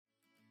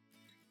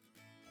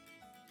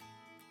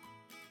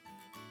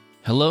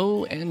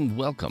Hello and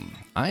welcome.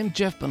 I'm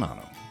Jeff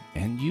Bonanno,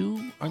 and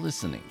you are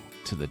listening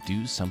to the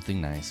Do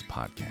Something Nice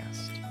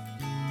podcast.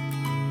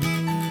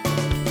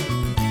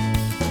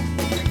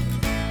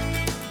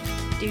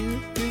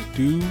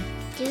 Do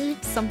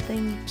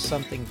something.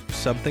 Something.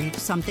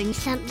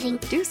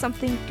 Do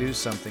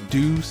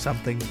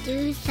something.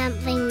 Do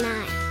something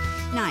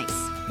nice.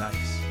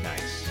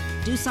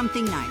 nice. Do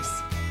something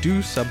nice.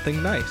 Do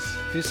something nice.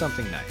 Do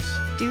something nice.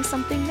 Do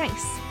something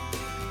nice.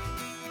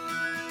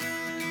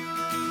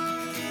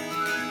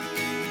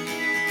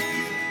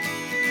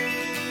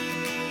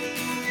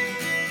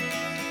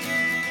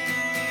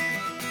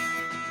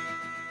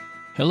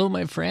 Hello,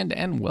 my friend,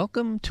 and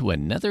welcome to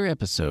another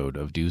episode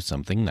of Do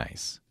Something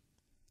Nice.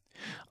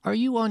 Are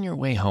you on your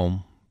way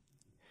home?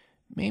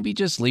 Maybe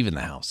just leaving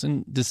the house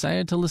and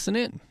decided to listen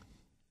in.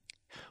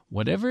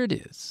 Whatever it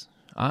is,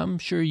 I'm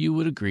sure you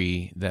would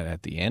agree that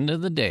at the end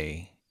of the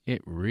day,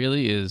 it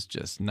really is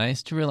just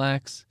nice to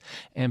relax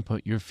and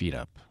put your feet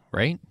up,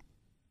 right?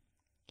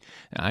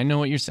 I know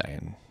what you're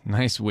saying.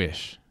 Nice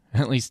wish.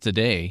 At least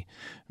today.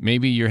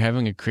 Maybe you're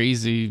having a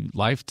crazy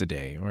life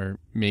today, or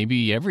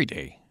maybe every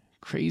day.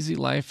 Crazy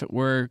life at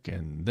work,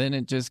 and then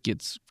it just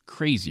gets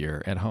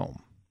crazier at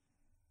home.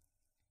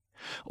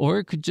 Or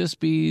it could just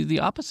be the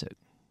opposite.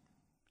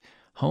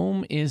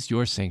 Home is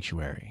your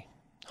sanctuary.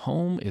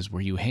 Home is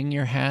where you hang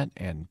your hat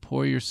and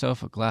pour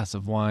yourself a glass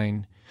of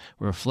wine,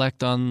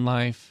 reflect on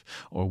life,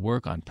 or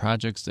work on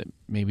projects that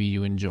maybe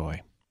you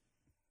enjoy.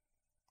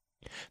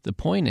 The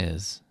point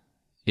is,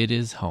 it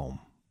is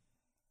home.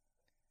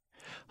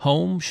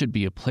 Home should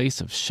be a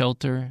place of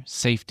shelter,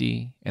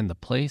 safety, and the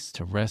place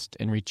to rest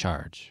and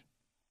recharge.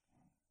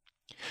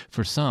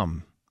 For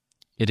some,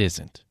 it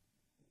isn't.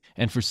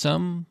 And for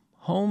some,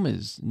 home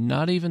is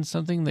not even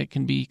something that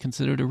can be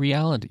considered a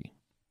reality.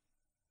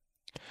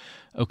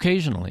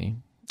 Occasionally,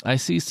 I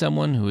see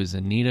someone who is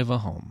in need of a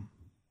home.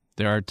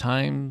 There are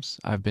times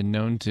I've been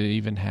known to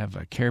even have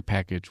a care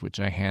package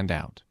which I hand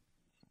out.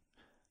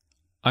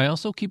 I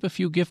also keep a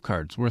few gift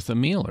cards worth a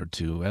meal or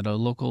two at a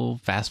local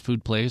fast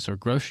food place or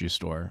grocery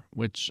store,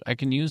 which I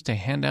can use to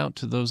hand out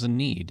to those in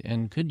need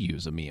and could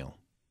use a meal.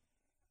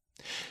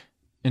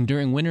 And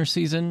during winter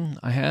season,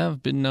 I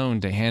have been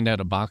known to hand out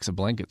a box of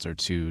blankets or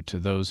two to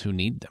those who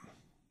need them.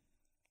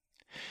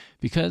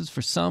 Because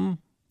for some,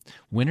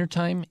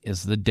 wintertime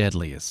is the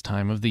deadliest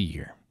time of the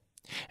year.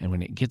 And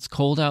when it gets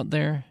cold out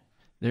there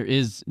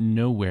is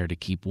nowhere to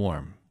keep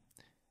warm.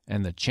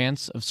 And the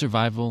chance of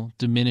survival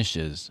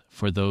diminishes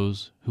for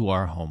those who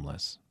are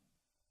homeless.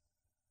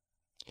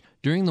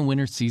 During the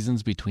winter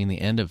seasons between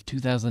the end of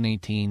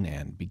 2018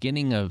 and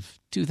beginning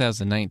of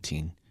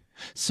 2019,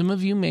 some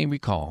of you may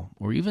recall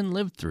or even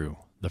lived through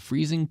the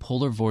freezing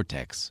polar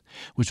vortex,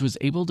 which was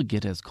able to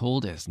get as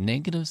cold as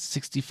negative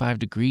 65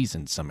 degrees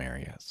in some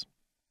areas.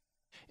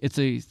 It's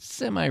a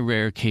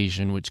semi-rare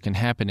occasion which can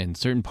happen in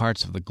certain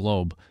parts of the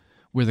globe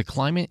where the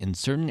climate in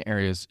certain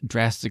areas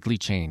drastically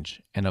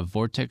change and a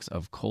vortex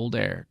of cold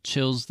air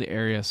chills the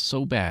area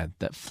so bad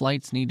that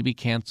flights need to be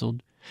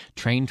canceled,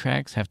 train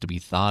tracks have to be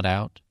thawed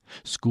out,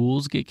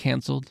 schools get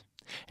canceled,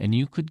 and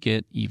you could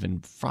get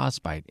even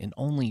frostbite in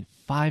only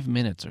 5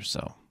 minutes or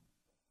so.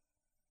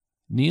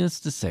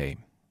 Needless to say,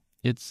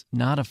 it's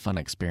not a fun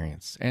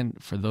experience,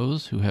 and for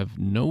those who have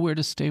nowhere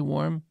to stay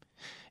warm,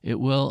 it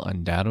will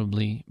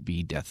undoubtedly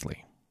be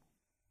deathly.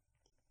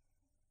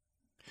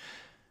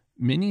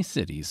 Many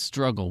cities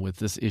struggle with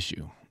this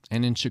issue,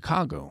 and in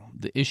Chicago,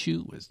 the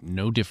issue was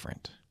no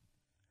different.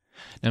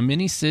 Now,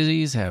 many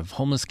cities have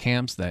homeless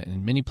camps that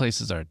in many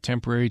places are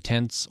temporary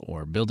tents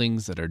or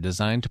buildings that are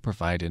designed to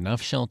provide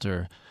enough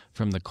shelter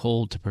from the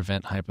cold to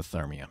prevent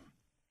hypothermia.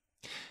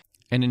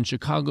 And in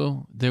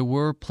Chicago, there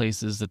were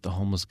places that the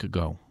homeless could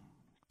go.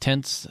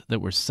 Tents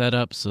that were set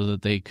up so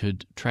that they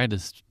could try to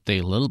stay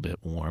a little bit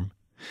warm.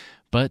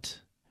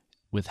 But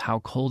with how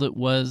cold it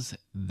was,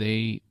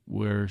 they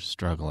were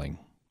struggling.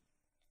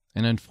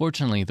 And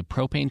unfortunately, the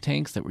propane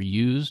tanks that were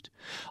used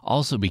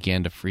also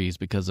began to freeze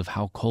because of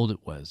how cold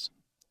it was.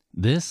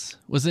 This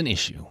was an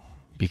issue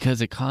because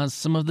it caused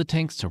some of the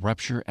tanks to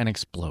rupture and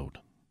explode.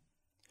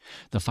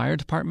 The fire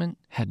department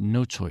had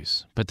no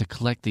choice but to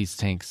collect these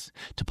tanks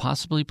to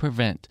possibly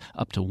prevent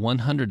up to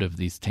 100 of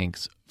these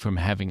tanks from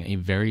having a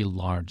very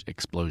large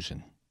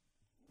explosion.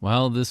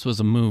 While this was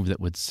a move that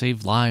would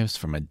save lives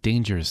from a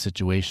dangerous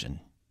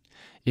situation,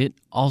 it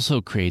also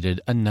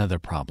created another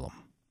problem.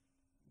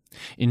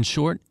 In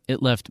short,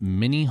 it left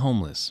many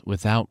homeless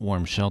without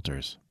warm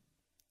shelters.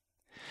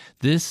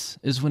 This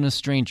is when a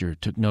stranger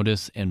took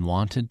notice and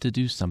wanted to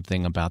do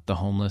something about the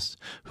homeless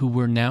who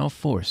were now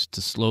forced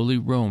to slowly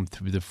roam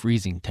through the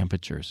freezing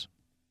temperatures.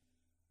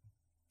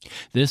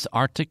 This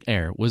Arctic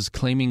air was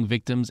claiming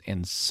victims,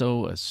 and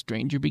so a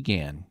stranger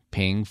began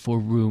paying for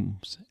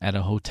rooms at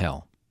a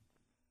hotel.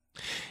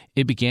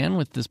 It began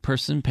with this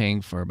person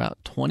paying for about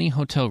 20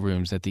 hotel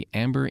rooms at the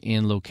Amber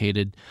Inn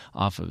located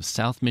off of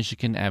South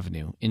Michigan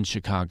Avenue in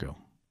Chicago.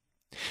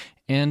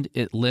 And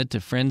it led to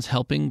friends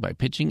helping by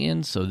pitching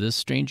in so this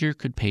stranger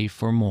could pay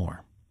for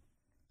more.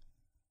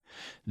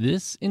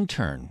 This, in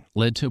turn,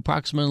 led to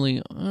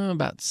approximately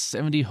about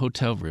 70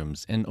 hotel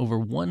rooms and over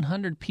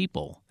 100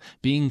 people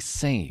being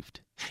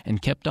saved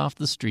and kept off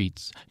the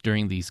streets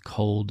during these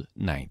cold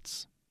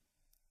nights.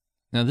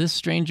 Now, this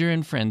stranger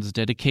and friend's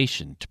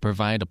dedication to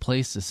provide a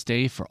place to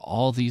stay for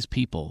all these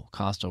people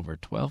cost over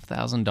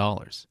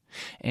 $12,000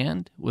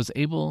 and was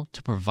able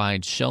to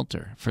provide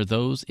shelter for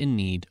those in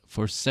need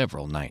for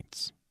several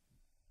nights.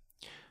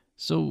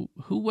 So,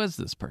 who was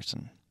this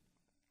person?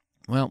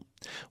 Well,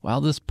 while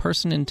this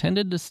person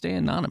intended to stay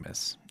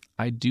anonymous,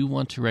 I do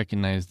want to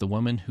recognize the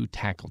woman who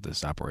tackled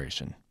this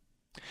operation.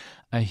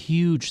 A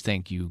huge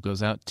thank you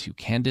goes out to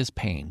Candace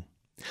Payne,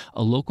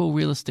 a local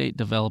real estate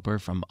developer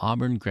from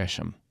Auburn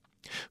Gresham,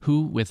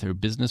 who, with her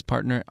business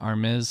partner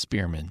Armez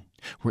Spearman,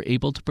 were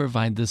able to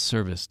provide this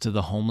service to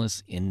the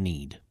homeless in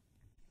need.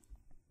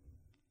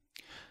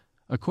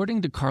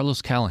 According to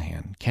Carlos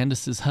Callahan,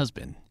 Candace's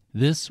husband,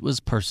 this was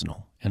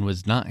personal and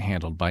was not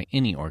handled by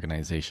any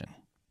organization.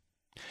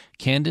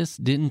 Candace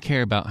didn't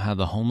care about how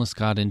the homeless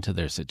got into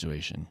their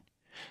situation.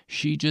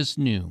 She just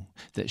knew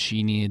that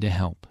she needed to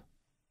help.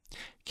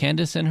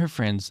 Candace and her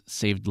friends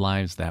saved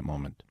lives that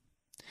moment.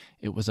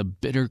 It was a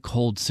bitter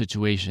cold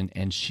situation,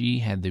 and she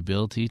had the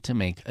ability to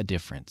make a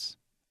difference.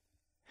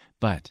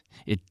 But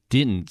it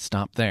didn't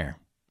stop there.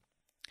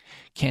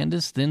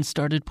 Candace then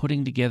started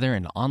putting together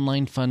an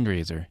online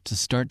fundraiser to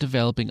start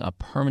developing a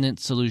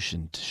permanent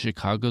solution to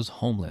Chicago's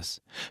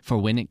homeless for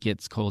when it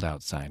gets cold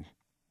outside.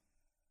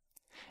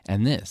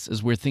 And this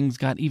is where things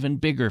got even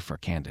bigger for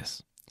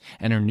Candace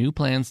and her new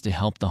plans to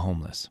help the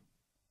homeless.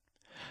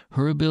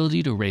 Her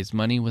ability to raise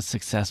money was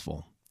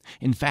successful.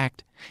 In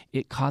fact,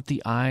 it caught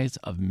the eyes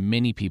of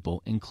many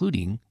people,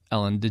 including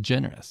Ellen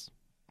DeGeneres.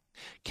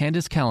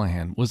 Candace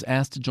Callahan was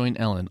asked to join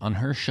Ellen on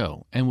her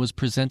show and was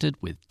presented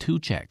with 2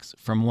 checks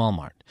from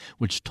Walmart,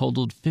 which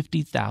totaled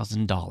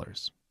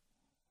 $50,000.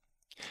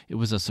 It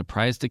was a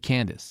surprise to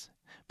Candace,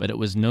 but it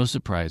was no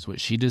surprise what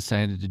she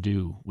decided to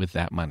do with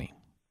that money.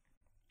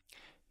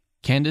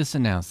 Candace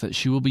announced that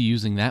she will be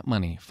using that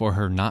money for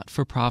her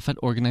not-for-profit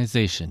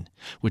organization,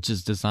 which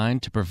is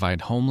designed to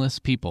provide homeless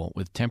people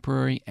with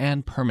temporary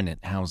and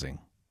permanent housing.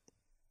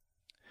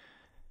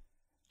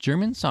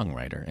 German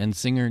songwriter and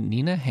singer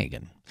Nina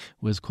Hagen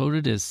was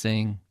quoted as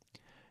saying,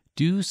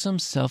 "Do some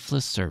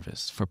selfless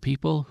service for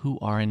people who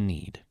are in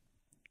need.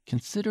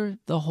 Consider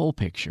the whole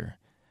picture,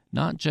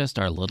 not just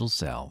our little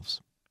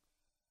selves."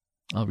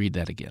 I'll read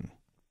that again.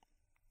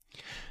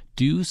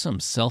 Do some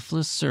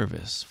selfless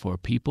service for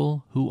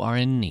people who are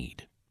in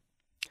need.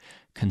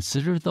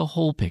 Consider the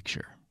whole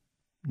picture,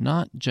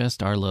 not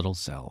just our little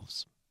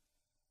selves.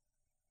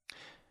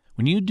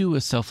 When you do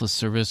a selfless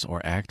service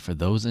or act for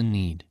those in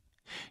need,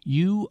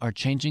 you are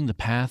changing the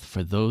path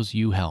for those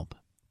you help.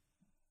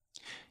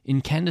 In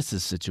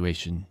Candace's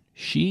situation,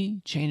 she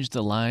changed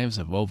the lives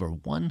of over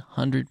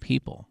 100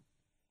 people.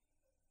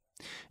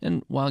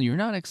 And while you're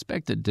not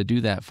expected to do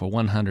that for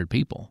 100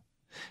 people,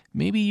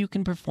 maybe you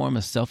can perform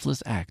a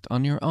selfless act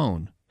on your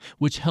own,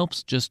 which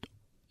helps just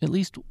at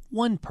least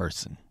one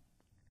person.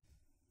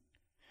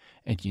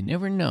 And you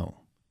never know,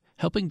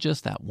 helping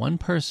just that one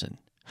person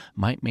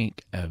might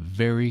make a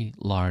very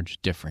large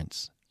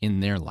difference in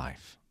their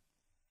life.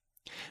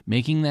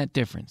 Making that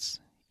difference,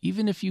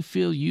 even if you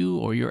feel you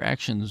or your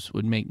actions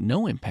would make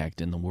no impact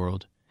in the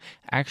world,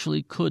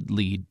 actually could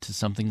lead to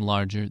something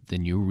larger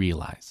than you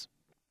realize.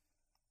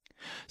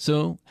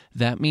 So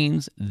that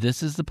means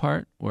this is the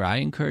part where I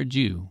encourage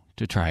you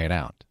to try it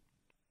out.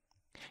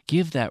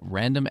 Give that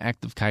random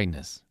act of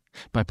kindness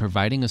by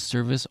providing a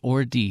service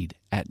or a deed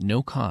at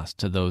no cost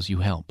to those you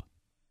help.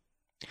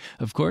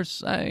 Of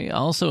course, I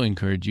also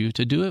encourage you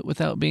to do it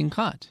without being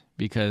caught,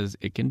 because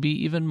it can be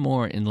even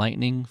more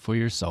enlightening for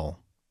your soul.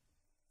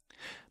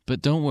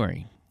 But don't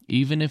worry,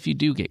 even if you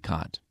do get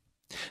caught,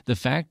 the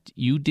fact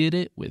you did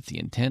it with the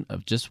intent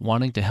of just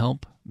wanting to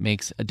help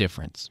makes a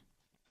difference.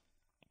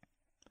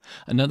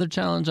 Another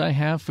challenge I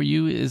have for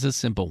you is a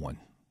simple one.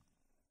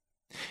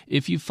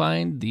 If you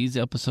find these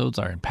episodes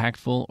are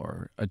impactful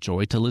or a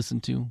joy to listen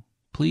to,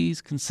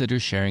 please consider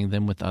sharing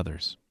them with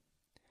others.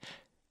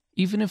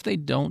 Even if they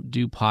don't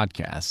do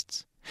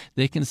podcasts,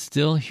 they can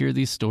still hear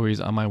these stories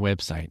on my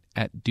website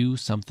at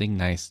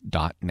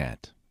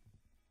dosomethingnice.net.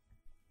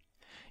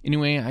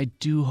 Anyway, I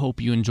do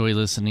hope you enjoy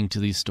listening to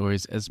these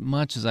stories as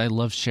much as I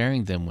love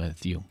sharing them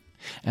with you,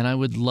 and I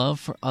would love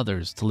for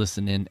others to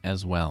listen in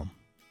as well.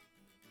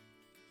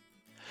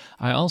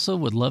 I also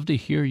would love to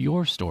hear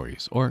your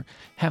stories or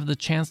have the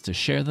chance to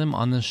share them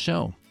on this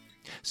show.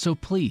 So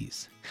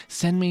please,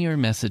 send me your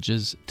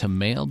messages to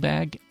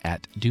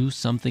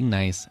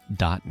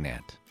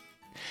mailbag@dosomethingnice.net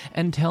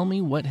and tell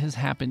me what has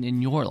happened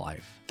in your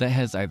life that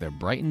has either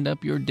brightened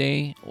up your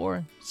day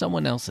or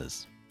someone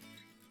else's.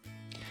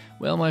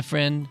 Well, my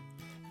friend,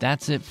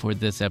 that's it for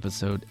this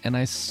episode, and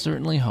I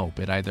certainly hope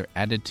it either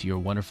added to your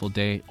wonderful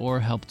day or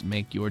helped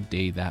make your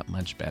day that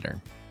much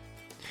better.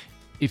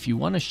 If you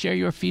want to share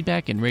your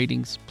feedback and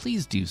ratings,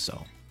 please do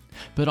so.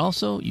 But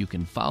also, you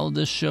can follow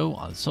this show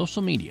on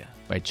social media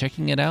by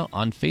checking it out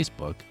on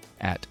Facebook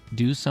at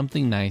Do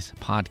Something Nice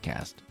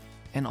Podcast,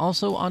 and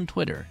also on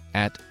Twitter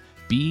at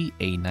Be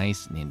a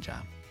nice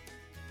ninja.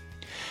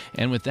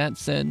 And with that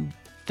said,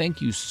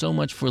 thank you so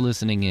much for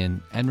listening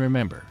in, and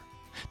remember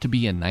to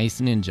be a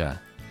nice ninja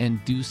and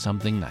do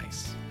something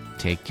nice.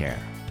 Take care.